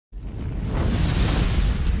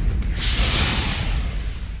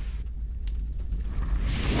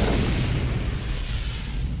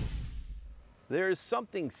There is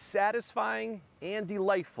something satisfying and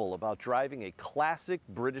delightful about driving a classic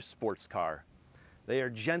British sports car. They are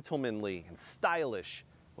gentlemanly and stylish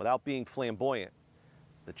without being flamboyant.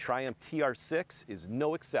 The Triumph TR6 is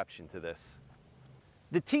no exception to this.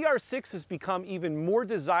 The TR6 has become even more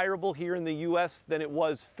desirable here in the US than it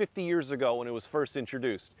was 50 years ago when it was first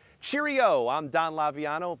introduced. Cheerio, I'm Don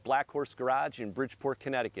Laviano, Black Horse Garage in Bridgeport,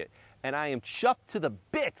 Connecticut, and I am chuffed to the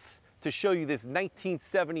bits to show you this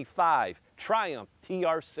 1975 Triumph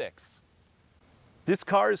TR6. This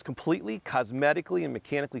car is completely cosmetically and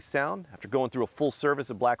mechanically sound after going through a full service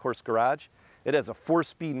at Black Horse Garage. It has a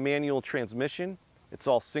 4-speed manual transmission, it's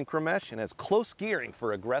all synchromesh, and has close gearing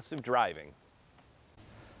for aggressive driving.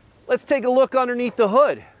 Let's take a look underneath the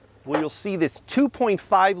hood, where you'll see this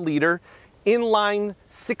 2.5-liter inline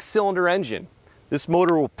 6-cylinder engine. This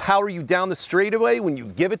motor will power you down the straightaway when you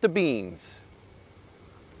give it the beans.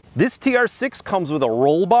 This TR6 comes with a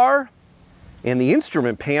roll bar, and the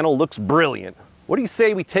instrument panel looks brilliant. What do you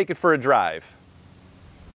say we take it for a drive?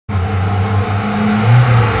 You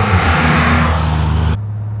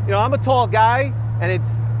know, I'm a tall guy, and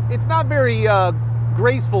it's not very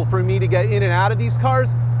graceful for me to get in and out of these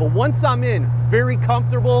cars, but once I'm in, very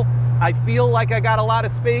comfortable. I feel like I got a lot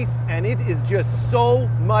of space, and it is just so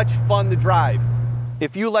much fun to drive.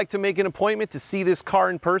 If you'd like to make an appointment to see this car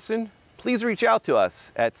in person, please reach out to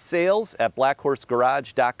us at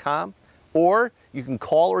sales@blackhorsegarage.com, or you can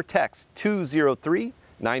call or text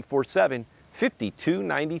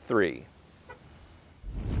 203-947-5293.